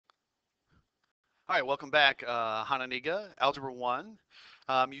All right, welcome back, Hononegah, Algebra 1.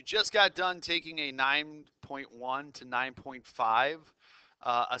 You just got done taking a 9.1 to 9.5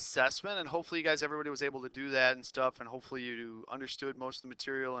 assessment, and hopefully everybody was able to do that and stuff, and hopefully you understood most of the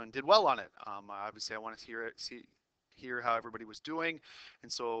material and did well on it. Obviously, I want to hear how everybody was doing, and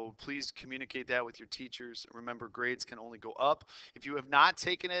so please communicate that with your teachers. Remember, grades can only go up. If you have not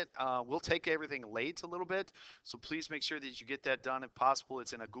taken it, we'll take everything late a little bit, so please make sure that you get that done if possible.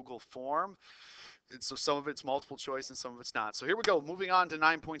 It's in a Google form. And so some of it's multiple choice and some of it's not. So here we go, moving on to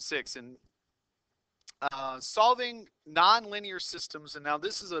 9.6 and solving nonlinear systems. And now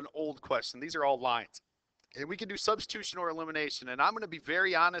this is an old question. These are all lines. And we can do substitution or elimination. And I'm going to be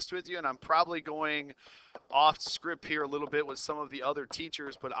very honest with you, and I'm probably going off script here a little bit with some of the other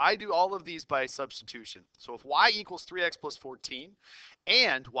teachers, but I do all of these by substitution. So if y equals 3x plus 14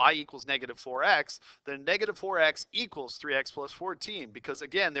 and y equals negative 4x, then negative 4x equals 3x plus 14, because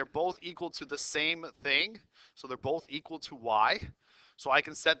again, they're both equal to the same thing. So they're both equal to y. So I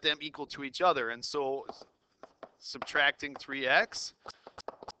can set them equal to each other. And so subtracting 3x,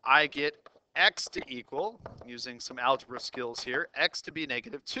 I get x to equal, using some algebra skills here, x to be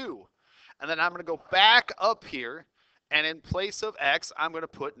negative 2. And then I'm going to go back up here, and in place of x, I'm going to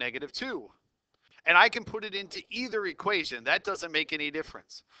put negative 2. And I can put it into either equation. That doesn't make any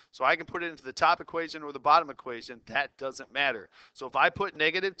difference. So I can put it into the top equation or the bottom equation. That doesn't matter. So if I put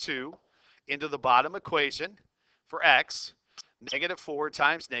negative 2 into the bottom equation for x, negative 4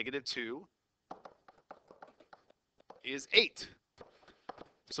 times negative 2 is 8.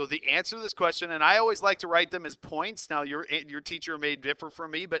 So the answer to this question, and I always like to write them as points. Now your teacher may differ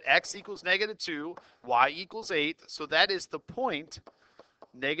from me, but x equals negative 2, y equals 8. So that is the point,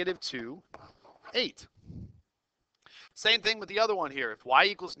 negative 2, 8. Same thing with the other one here. If y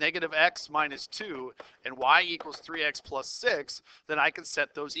equals negative x minus 2 and y equals 3x plus 6, then I can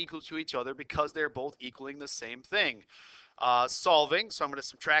set those equal to each other because they're both equaling the same thing. Solving, so I'm going to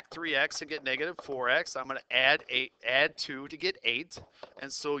subtract 3x and get negative 4x. I'm going to add 2 to get 8.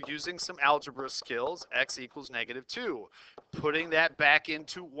 And so using some algebra skills, x equals negative 2. Putting that back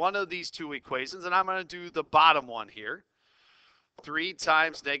into one of these two equations, and I'm going to do the bottom one here. 3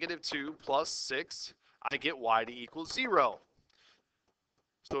 times negative 2 plus 6, I get y to equal 0.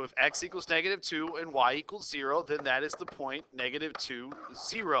 So if x equals negative 2 and y equals 0, then that is the point, negative 2,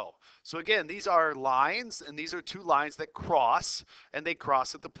 0. So again, these are lines, and these are two lines that cross, and they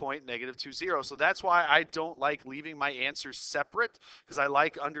cross at the point, negative 2, 0. So that's why I don't like leaving my answers separate, because I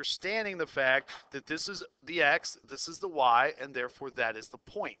like understanding the fact that this is the x, this is the y, and therefore that is the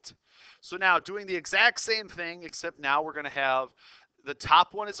point. So now doing the exact same thing, except now we're going to have the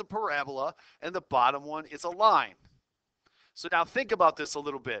top one is a parabola, and the bottom one is a line. So now think about this a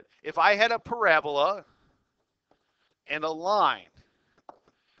little bit. If I had a parabola and a line,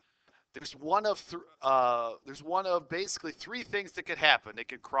 there's one of basically three things that could happen. They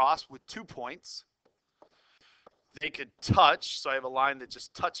could cross with 2 points. They could touch, so I have a line that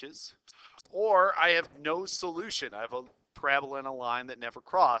just touches. Or I have no solution. I have a parabola and a line that never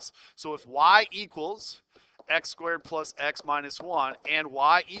cross. So if y equals x squared plus x minus 1 and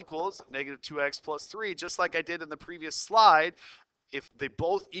y equals negative 2x plus 3, just like I did in the previous slide, if they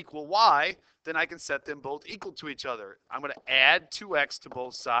both equal y, then I can set them both equal to each other. I'm going to add 2x to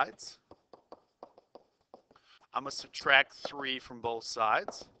both sides. I'm going to subtract 3 from both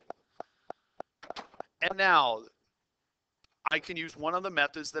sides. And now I can use one of the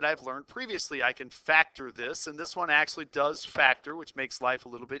methods that I've learned previously. I can factor this, and this one actually does factor, which makes life a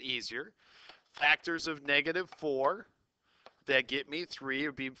little bit easier. Factors of negative 4 that get me 3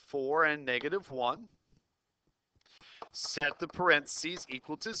 would be 4 and negative 1. Set the parentheses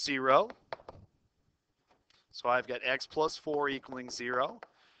equal to 0. So I've got x plus 4 equaling 0,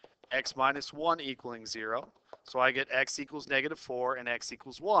 x minus 1 equaling 0. So I get x equals negative 4 and x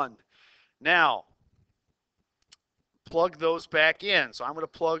equals 1. Now, plug those back in. So I'm going to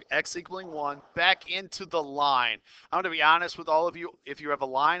plug x equaling 1 back into the line. I'm going to be honest with all of you. If you have a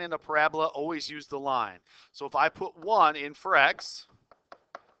line and a parabola, always use the line. So if I put 1 in for x,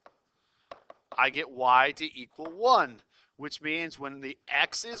 I get y to equal 1, which means when the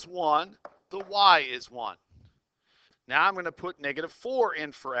x is 1, the y is 1. Now I'm going to put negative 4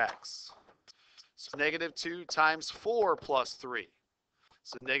 in for x. So negative 2 times 4 plus 3.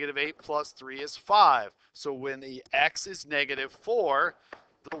 So negative 8 plus 3 is 5. So when the x is negative 4,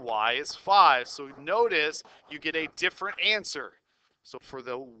 the y is 5. So notice you get a different answer. So for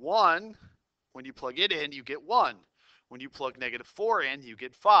the 1, when you plug it in, you get 1. When you plug negative 4 in, you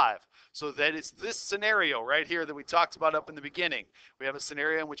get 5. So that is this scenario right here that we talked about up in the beginning. We have a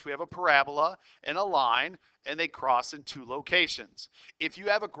scenario in which we have a parabola and a line, and they cross in two locations. If you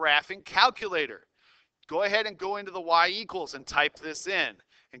have a graphing calculator, go ahead and go into the y equals and type this in.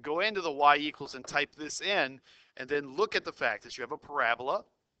 And go into the y equals and type this in. And then look at the fact that you have a parabola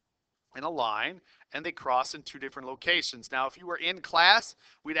and a line, and they cross in two different locations. Now, if you were in class,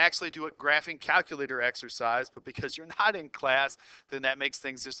 we'd actually do a graphing calculator exercise, but because you're not in class, then that makes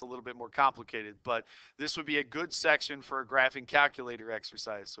things just a little bit more complicated. But this would be a good section for a graphing calculator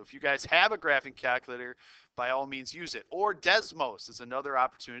exercise. So if you guys have a graphing calculator, by all means use it. Or Desmos is another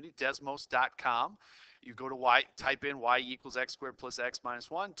opportunity, desmos.com. You go to y, type in y equals x squared plus x minus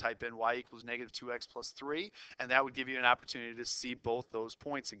 1, type in y equals negative 2x plus 3, and that would give you an opportunity to see both those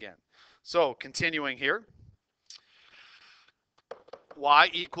points again. So continuing here, y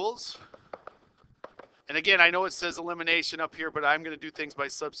equals, and again, I know it says elimination up here, but I'm going to do things by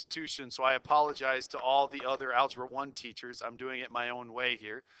substitution, so I apologize to all the other Algebra 1 teachers. I'm doing it my own way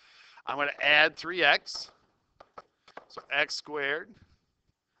here. I'm going to add 3x, so x squared.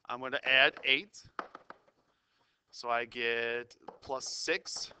 I'm going to add 8. So I get plus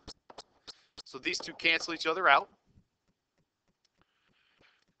 6. So these two cancel each other out.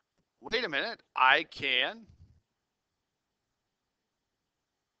 Wait a minute. I can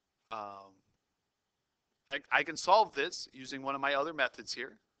I can solve this using one of my other methods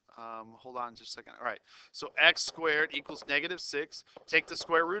here. Hold on just a second. All right. So x squared equals negative 6. Take the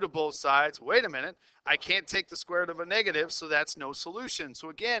square root of both sides. Wait a minute. I can't take the square root of a negative, so that's no solution. So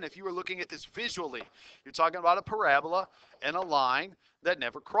again, if you were looking at this visually, you're talking about a parabola and a line that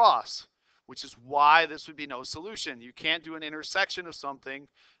never cross, which is why this would be no solution. You can't do an intersection of something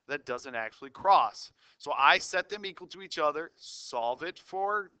that doesn't actually cross. So I set them equal to each other, solve it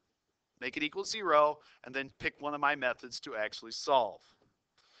for, make it equal 0, and then pick one of my methods to actually solve.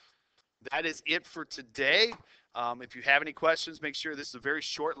 That is it for today. If you have any questions, make sure this is a very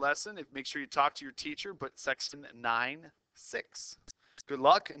short lesson. Make sure you talk to your teacher, but section 9.6. Good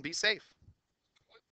luck and be safe.